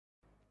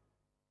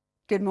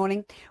Good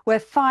morning. We're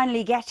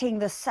finally getting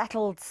the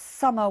settled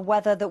summer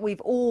weather that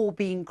we've all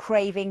been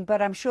craving,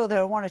 but I'm sure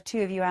there are one or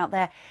two of you out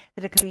there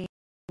that are going to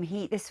be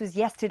heat. This was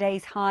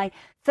yesterday's high,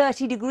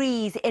 30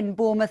 degrees in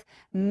Bournemouth,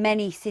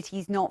 many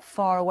cities not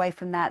far away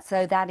from that.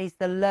 So that is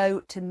the low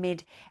to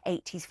mid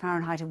 80s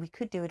Fahrenheit, and we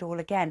could do it all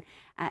again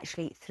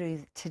actually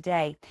through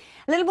today.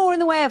 A little more in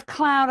the way of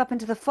cloud up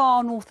into the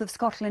far north of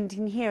Scotland. You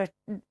can hear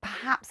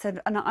perhaps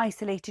an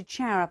isolated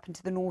shower up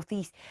into the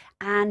northeast,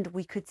 and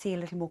we could see a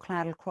little more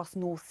cloud across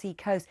North Sea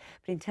coast.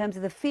 But in terms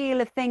of the feel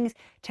of things,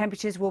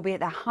 temperatures will be at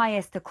their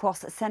highest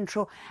across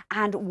central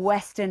and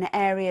western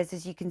areas.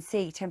 As you can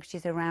see,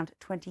 temperatures around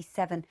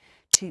 27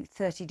 to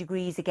 30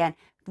 degrees again.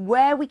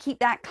 Where we keep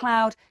that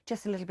cloud,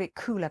 just a little bit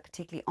cooler,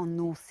 particularly on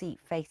North Sea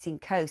facing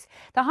coast.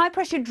 The high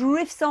pressure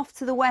drifts off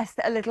to the west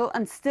a little,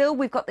 and still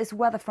we've got this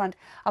weather front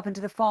up into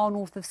the far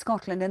north of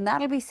Scotland, and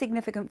that'll be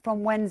significant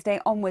from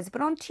Wednesday onwards.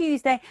 But on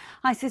Tuesday,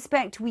 I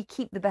suspect we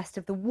keep the best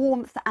of the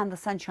warmth and the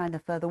sunshine the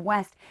further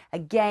west.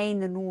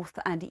 Again, the north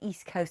and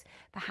east coast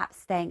perhaps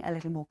staying a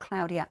little more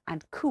cloudier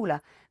and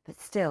cooler,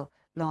 but still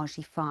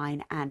largely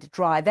fine and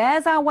dry.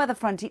 There's our weather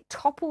front. It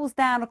topples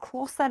down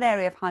across that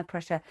area of high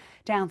pressure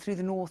down through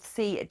the North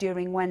Sea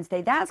during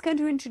Wednesday. That's going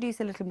to introduce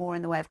a little more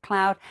in the way of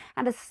cloud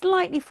and a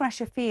slightly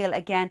fresher feel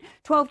again.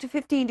 12 to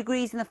 15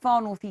 degrees in the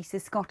far northeast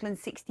of Scotland,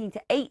 16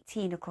 to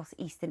 18 across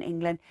eastern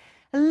England.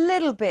 A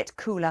little bit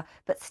cooler,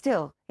 but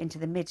still into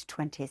the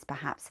mid-20s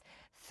perhaps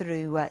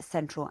through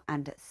central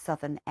and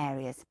southern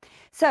areas.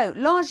 So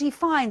largely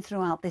fine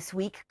throughout this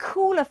week,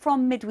 cooler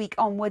from midweek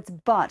onwards,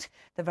 but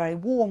the very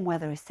warm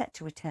weather is set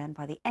to return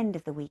by the end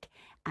of the week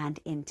and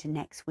into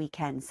next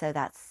weekend. So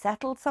that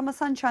settled summer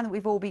sunshine that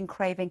we've all been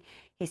craving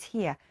is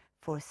here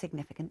for a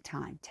significant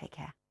time. Take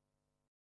care.